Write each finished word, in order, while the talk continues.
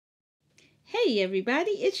Hey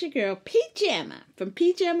everybody, it's your girl PJamma from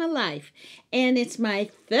PJammalyfe, and it's my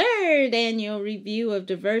third annual review of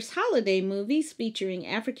diverse holiday movies featuring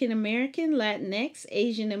African American, Latinx,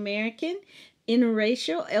 Asian American,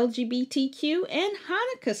 interracial, LGBTQ, and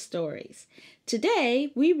Hanukkah stories.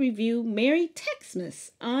 Today, we review Merry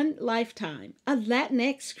Textmas on Lifetime, a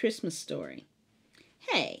Latinx Christmas story.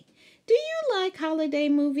 Hey, do you like holiday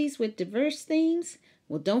movies with diverse themes?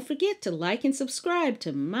 Well, don't forget to like and subscribe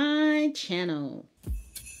to my channel.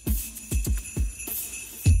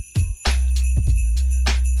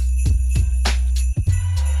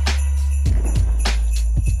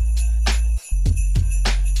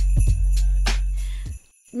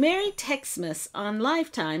 Merry Textmas on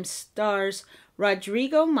Lifetime stars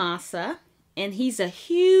Rodrigo Massa, and he's a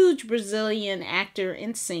huge Brazilian actor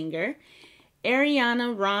and singer.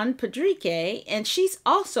 Ariana Ron Padrique, and she's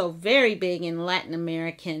also very big in Latin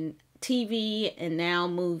American TV and now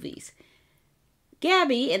movies.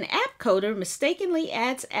 Gabby, an app coder, mistakenly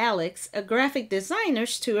adds Alex, a graphic designer,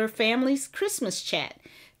 to her family's Christmas chat.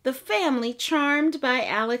 The family, charmed by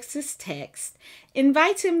Alex's text,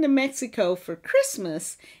 invites him to Mexico for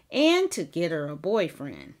Christmas and to get her a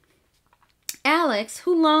boyfriend. Alex,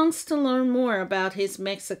 who longs to learn more about his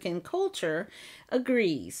Mexican culture,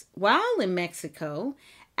 agrees. While in Mexico,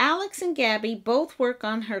 Alex and Gabby both work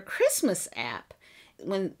on her Christmas app.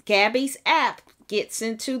 When Gabby's app gets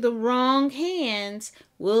into the wrong hands,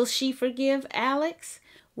 will she forgive Alex?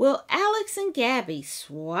 Will Alex and Gabby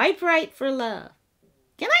swipe right for love?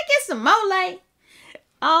 Can I get some mole?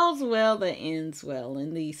 All's well that ends well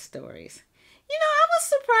in these stories. You know, I was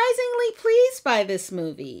surprisingly pleased by this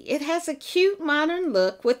movie. It has a cute modern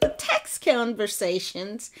look with the text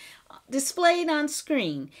conversations displayed on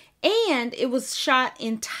screen, and it was shot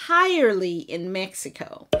entirely in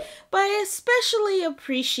Mexico. But I especially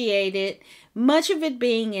appreciated much of it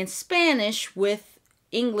being in Spanish with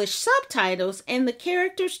English subtitles and the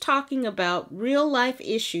characters talking about real-life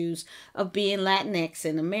issues of being Latinx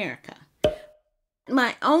in America.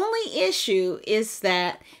 My only issue is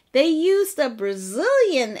that they used a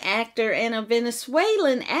Brazilian actor and a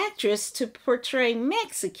Venezuelan actress to portray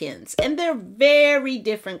Mexicans, and they're very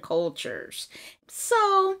different cultures.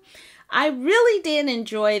 So, I really did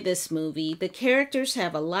enjoy this movie. The characters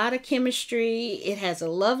have a lot of chemistry, it has a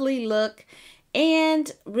lovely look,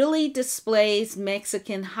 and really displays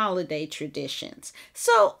Mexican holiday traditions.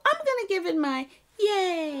 So, I'm going to give it my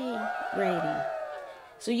yay rating.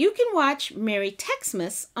 So you can watch Merry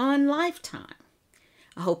Textmas on Lifetime.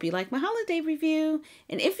 I hope you liked my holiday review,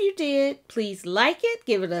 and if you did, please like it,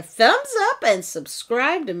 give it a thumbs up, and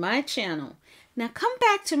subscribe to my channel. Now come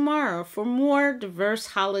back tomorrow for more diverse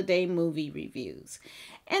holiday movie reviews.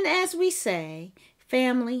 And as we say,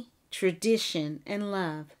 family, tradition, and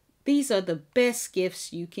love, these are the best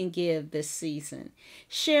gifts you can give this season.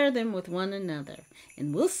 Share them with one another,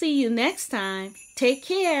 and we'll see you next time. Take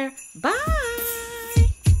care. Bye.